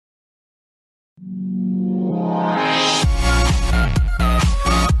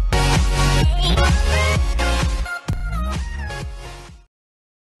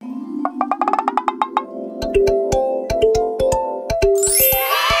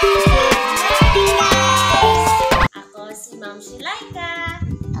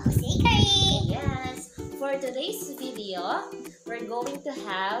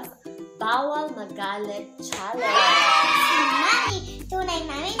Bawal Magalit Challenge. Si Mami, tunay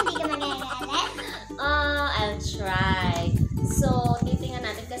namin hindi ka magagalit. I'll try. So, titingnan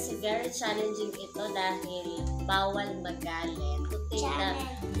natin kasi very challenging ito dahil bawal magalit. Kuting na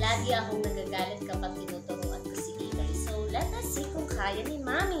lagi akong nagagalit kapag tinuturuan ko si Ikay. So, let us see kung kaya ni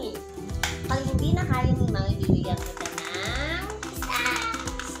Mami. Pag hindi na kaya ni Mami, bibigyan kita ng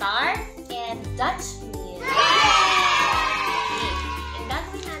star and Dutch meal. Okay. And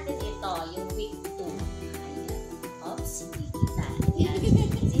gagawin natin ito, yung week 2. Ayan. Oops, hindi kita. Ayan.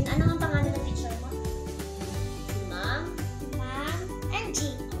 Ano ang pangalan ng teacher mo? Si Ma'am? Ma'am,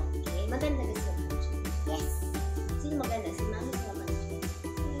 Angie. Okay. Maganda kasi si Angie. Yes. Sino maganda? Si Mami o Angie?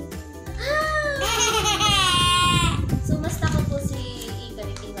 So, mas tako po si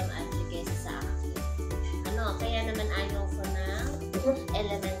Ikay kay Ma'am Angie kaysa sa akin. Kaya naman ayaw ko ng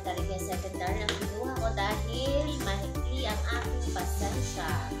elementary kaya secondary ang kinuha ko dahil mahigli ang aking pasensya.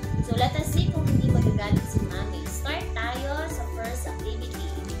 So, let us see kung hindi magagalit si Mami. Start tayo sa first activity.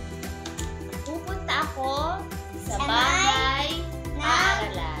 Pupunta ako sa bahay na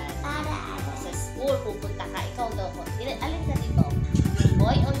aralan. Sa school, pupunta ka. Ikaw daw ko. Alin ka dito? Yung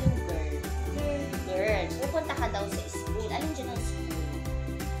boy o yung girl? Girl. Pupunta ka daw sa school. Alin dyan ang school?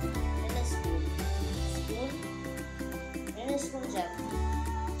 Alin ang school? School? Alin ang school dyan?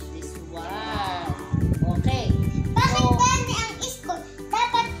 This one. Okay. Bakit gani ang school?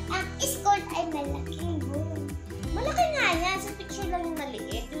 Dapat ang school ay malaking buong. Malaki nga yan. Sa picture lang yung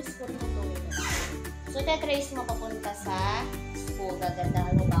maliit. Yung school mo to. So, tetrace mo papunta sa school.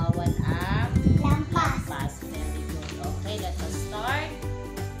 Gagandahan mo bawal ang Lampas. Very good. Okay, let us start.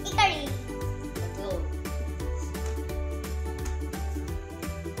 Ikari. Go.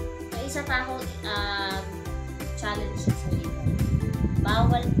 So, isa pa akong challenge sa dito.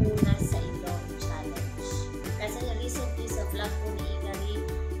 Bawal muna sa ilong challenge. Kasi recently sa vlog ko ni Ikari,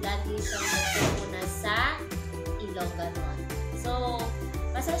 lagi siyang nagpupuna sa ilong ganon. So,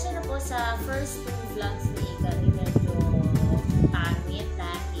 pasensya na po sa first 2 vlogs ni Ikari, medyo pangit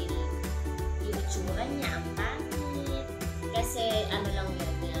dahil yung itsura niya ang pangit. Kasi ano lang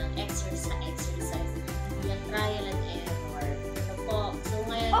yun, yung exercise, yung trial and error. Ano po? So,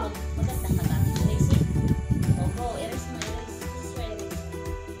 ngayon, maganda ka ba? Erase it? Opo, erase mo, erase. Please, erase.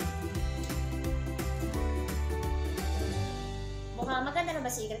 Mukhang maganda na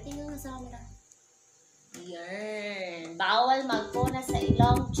ba si Ikari? Tingnan mo sa camera. Yan. Bawal magpuna sa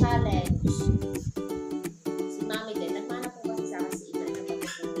ilong challenge. Si Mami din. Nagmana po kasi sa akin si Ikari na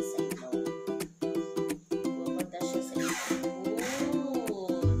magpuna sa ilong. Pupunta siya sa ilong.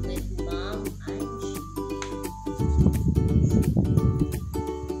 With Ma'am Angie.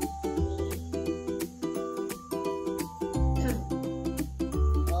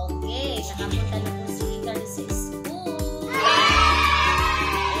 Okay. Nakapunta na po si Ikari sa school.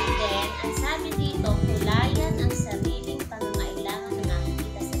 And then, ang sabi dito, kulayan ang sariling pangangailangan na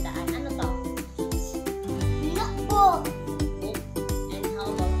nakikita sa daan. Ano to?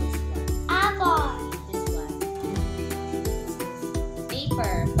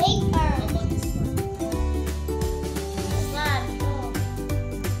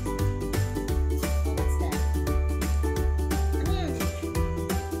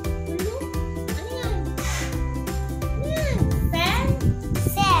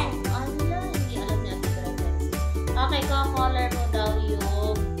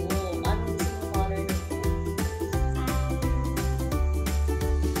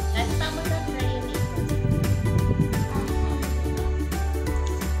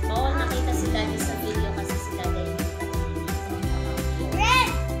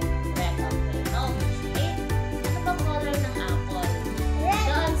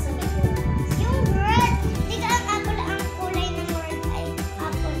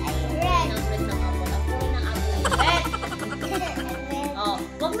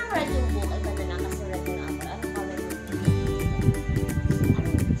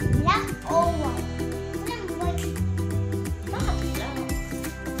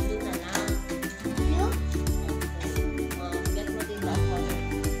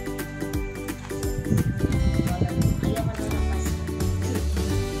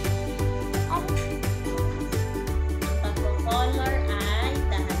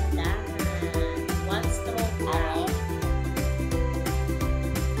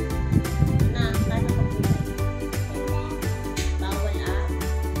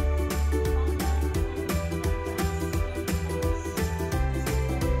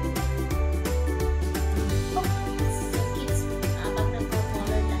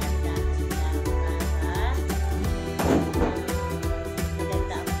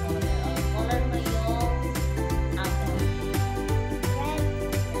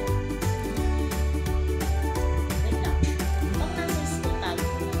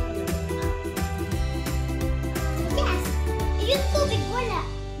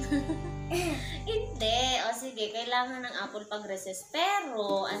 kailangan ng apple pang recess.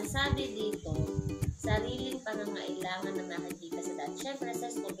 Pero, ang sabi dito, sariling pangangailangan na makikita sa daan. Siyempre, sa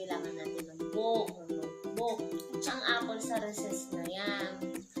school, kailangan natin ng book, notebook. Ang apple sa recess na yan.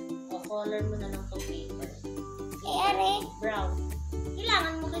 O, color mo na lang itong paper. Brown.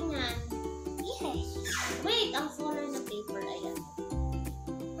 Kailangan mo ganyan. Yes. Wait, ang color ng paper, ayan.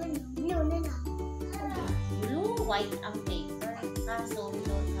 Blue na lang. Blue, white ang paper. Kaso, we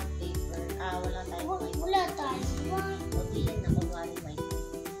don't have paper. Wala tayong white. Wala tayo. O, di yan na, kunwari white.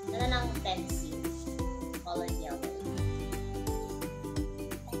 Ano lang pencil. Color yellow.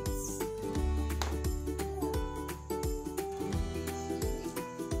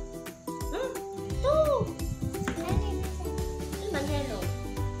 Yellow.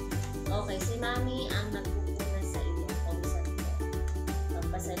 Okay, si Mami ang nagpupunan sa inyong pausan ko.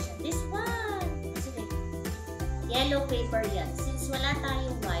 Pagpasensya. This one! Sige. Yellow paper yan. Since wala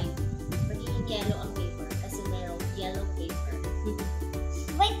tayong white, magiging yellow ang paper. Kasi mayroong yellow paper.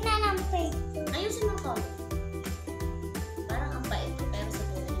 White na lang paper. Ayusin mo ko. Parang ang bait ko, pero sa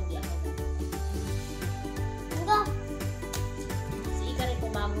tunay hindi ako. Go. Si Ika rin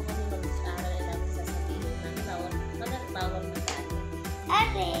po bago kami mag-aaral na namin sasabihin ng bawal mag-aaral.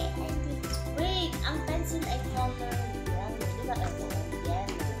 Wait, ang pencil ay color yellow. Di ba ito?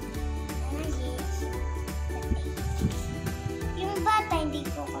 Yellow. Yung bata, hindi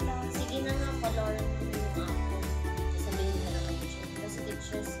ko color. Sige na nga, colorin mo yung apple. Sasabihin ka naman teacher. Kasi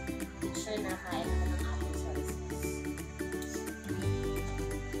teacher na kain ka ng apple sa recess.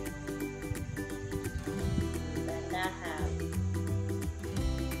 Dahan.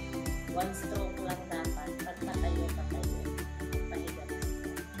 One stroke lang dapat. Pagpatayo. Pahiga.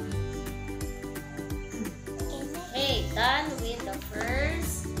 Okay, done with the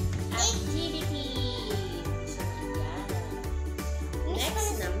first activity.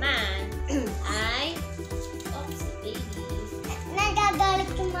 Next naman ay oops, baby.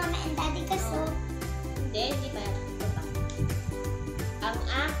 Nagagalit yung mama and daddy kasi. Hindi ba? Ito pa. Ang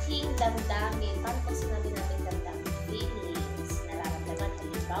aking damdamin. Paano pag sinabi natin damdamin? Feelings. Nararamdaman.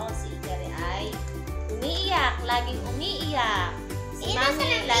 Halimbawa, si Ikari ay umiiyak. Laging umiiyak. Si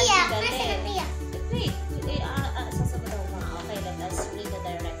Mami laging galit. Wait. Sasagot ako mga. Okay, let us read the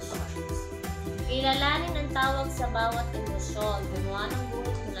directions. Kilalanin ang tawag sa bawat emosyon. Gumawa ng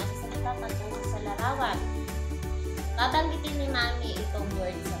buhit mula sa salita patungo sa larawan. Babanggitin ni Mami itong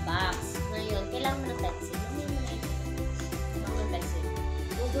word sa box. Ngayon, kailangan mo ng pencil.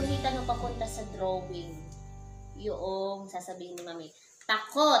 Guguhitan mo papunta sa drawing. Yung sasabihin ni Mami.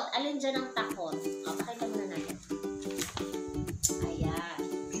 Takot. Alin dyan ang takot? O, pakita muna natin. Ayan.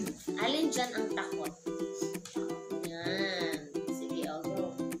 Alin dyan ang takot? Ayan. Sige, o,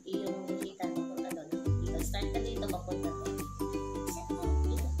 go. Yung guhitan papunta doon. Dito, start ka dito, papunta doon.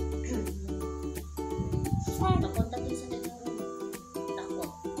 Papunta doon sa living room.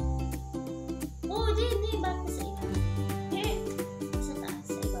 Takot. Oh, di. Bakit sa ilalim? Sa taas,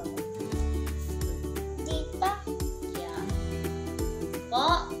 sa ibabaw. Dito. Yeah.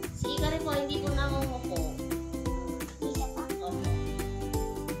 Po, si Ika rin po, hindi po nangungupo. Dito pa. Opo.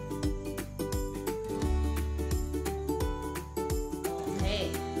 Okay.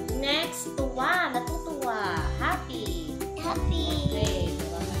 Next, tuwa. Natutuwa. Happy. Happy. Okay.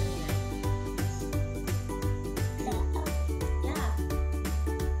 Tuwa ka na. Yeah.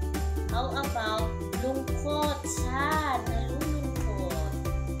 How about lungkot? Sad. Nalulungkot.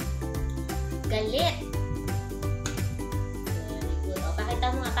 Galit. Very good. O,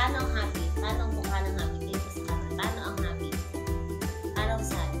 pakita mo nga, paano ang happy? Paano ang mukha ng happy? Dito sa camera. Paano ang happy? Paano ang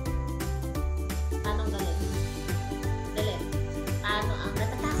sad? Paano ang galit? Galit. Paano ang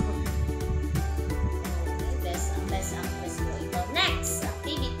natatakot? Okay, best actress mo ito. Next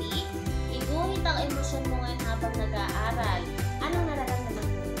activity. Iguhit ang emosyon mo ngayon habang nag-aaral. Anong nararamdaman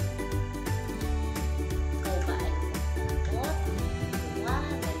mo? Ikaw ba ay takot? Tuwa?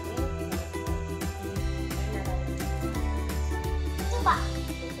 Galit? Ano nararamdaman mo? Tuba.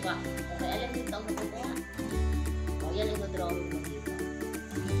 Tuwa. Okay, alam dito ang matutuwa. O, yan ang drawing mo dito.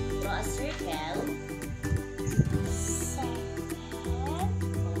 Draw a circle. Seven.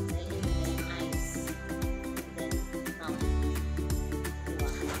 Okay, and then eyes. And then mouth. Tuwa.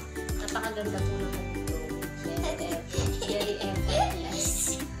 Napakaganda po ng drawing. Very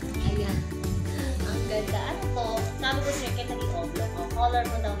effortless. Ayan. Ang ganda. Ano to? Sabi ko circle naging oblong. O, color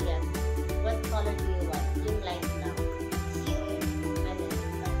mo daw yan. What color do you want? Yung light lang. Ano?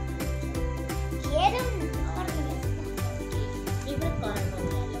 Quiero Favorite color mo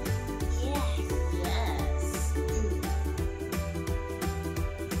yellow? Yes. Yes.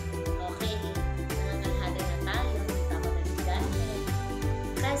 Okay. Nangangalhada na tayo. Hindi pa ako naggamit.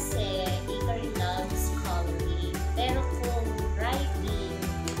 Kasi, Ikari loves coloring.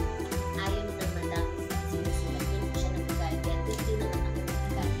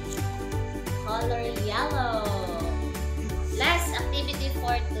 color yellow. Last activity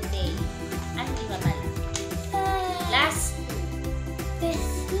for today. Ano iba pala? Last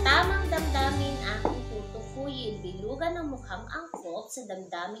tamang damdamin aking tutukuyin, bilugan ng mukhang angkop sa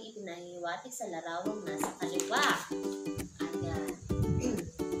damdaming ipinahiwatig sa larawang nasa kaliwa. Ayan.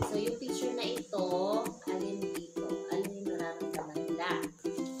 So, yung picture na ito, alin dito? Alin yung nararamdaman nila?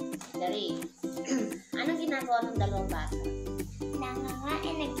 Dari, anong ginagawa ng dalawang bata?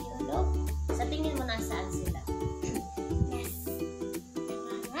 Nangangain, naglulog. Sa tingin mo, nasaan sila?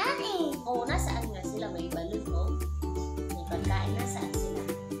 Nangangain. Oo, nasaan nga sila? May balon, no? May pagkain, nasaan sila?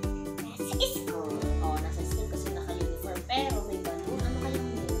 Nasa school. Oo, nasa school kasi naka-uniform. Pero may balon. Ano kayang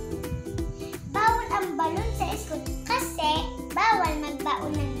yun? Bawal ang balon sa school kasi bawal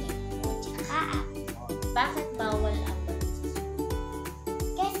magbaon ng lito tsaka apple. Bakit bawal ang balon sa school?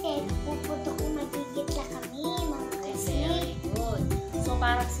 Kasi puputok na magigitla kami, mga Okay, kasi. very good. So,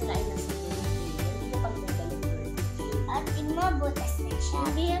 parang sila ay nasa birthday. Hindi ko pag may balon birthday. At mo, butas na siya.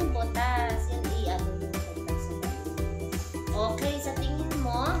 Hindi yan botas. Yan i-ano yung pagkas sa balon. Okay, sa tingin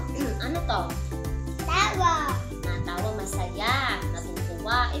mo, ano to? Tawa. Natawa, masaya,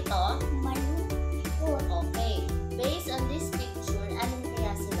 natutuwa. Ito, Malungkot. okay. Based on this picture, alin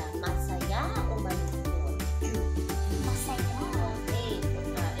kaya sila? Masaya o malungkot? Masaya. Okay,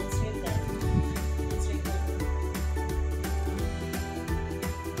 encircle. Encircle.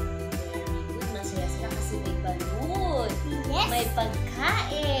 Very good. Masaya sila kasi may balon. Yes. May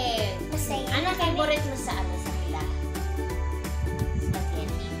pagkain. Masaya. Ano favorite mo sa ano sa nila?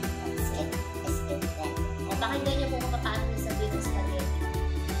 Spaghetti. O pakinggan niyo kung paano niyo sabihin ng spaghetti.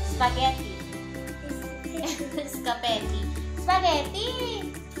 Spaghetti. Spaghetti. Spaghetti.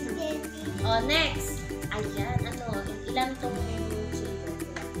 O, next. Ayan, ano, ilan tong children?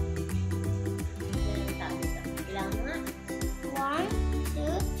 Ilan nga? 1,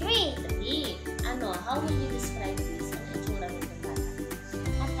 2, 3. 3. Ano, how will you describe this? Ano yung tsura nito bata?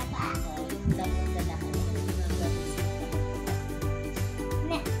 Mataba. O, yung dalawang lalaki. Ano yung ginagawa sa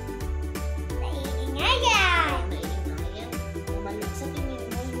Naiingayan. naiingayan? Umalog sa tingin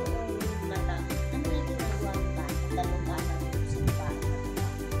mo yung mata. Ano yung ginagawa ng bata? Dalawang bata sa bata.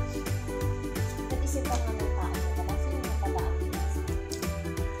 Nag-isip ka nga ng tao. Kasi yung mataba ang isip.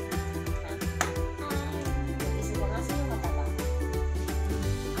 Nag-isip ka kasi yung mataba.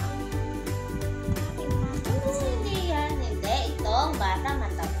 Hindi yan. Hindi. Itong bata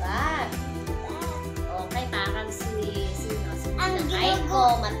mataba. Okay, parang si Ang Aiko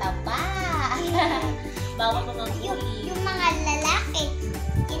mataba. Bawal ko mang huli. Yung mga lalaki,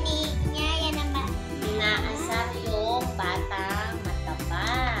 iniingaya naman. Inaasar yung batang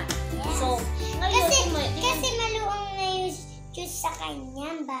mataba. Yes. So, ngayon, Kasi maluang na yung juice sa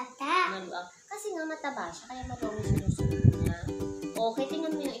kanyang bata. maluang. Kasi nga mataba siya, kaya maluang yung sinusunod niya. Okay,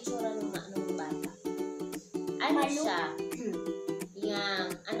 tingnan mo yung itsura ng bata. Ano Malu- siya? Yang,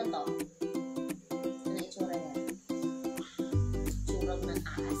 ano to? Ano itsura yan? Itsurang ng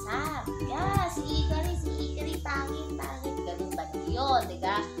aasar. Yeah, si Ikari, pangit. Ganun ba yun,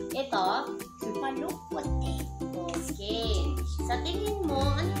 diba? Ito, Malungkot eh. okay. Sa tingin mo,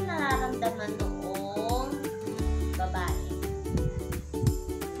 ano yung nararamdaman noong babae?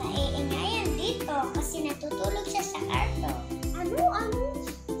 Naiingayan dito kasi natutulog siya sa karto. Ano?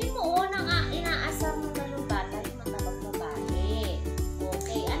 Hindi mo inaasar mo na yung bata, yung matabang babae.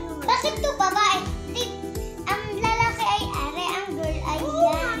 Okay, ano mo? Bakit to babae? Ang lalaki ay are, ang girl ay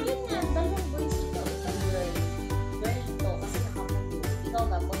yan. Yun nga, dalawang boys ito. Ito, girl. Girl ito, kasi nakapulo. Ikaw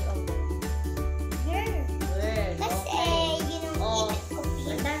ba, boy o girl? Girl. Girl, Kasi okay. yun ang Oh, ibig ko pin.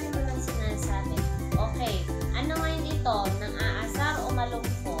 ang dami mo lang sinasabi. Okay, ano ngayon ito? Nang aasar o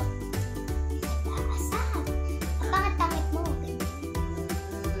malungkot? Nag-aasar. Ang pangit-pangit mo.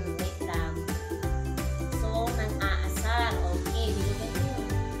 Wait lang. So, nang aasar. Okay, bilugin mo.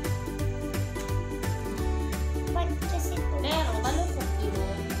 Ba't kasi po? Pero, malungkot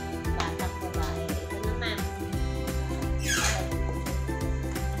yun. Batang babae. Ito naman.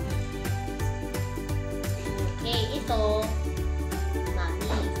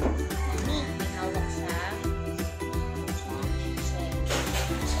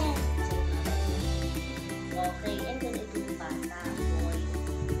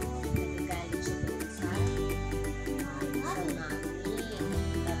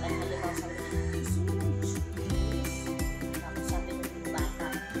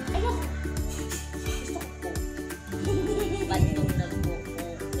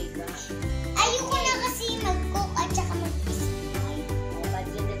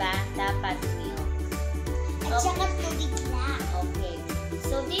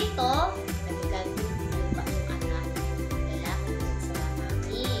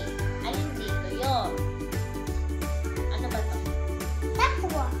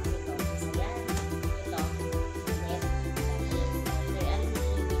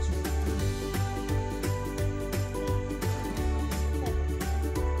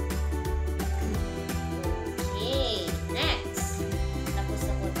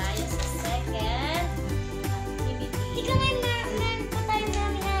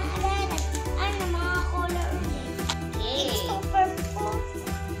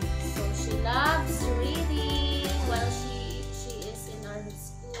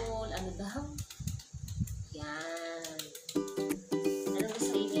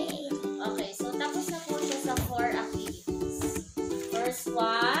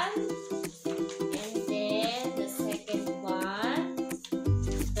 one. And then the second one.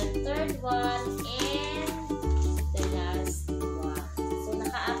 The third one. And the last one. So,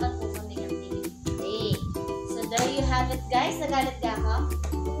 nakaapat po kami activity today. So, there you have it guys. Nagalit ka ako?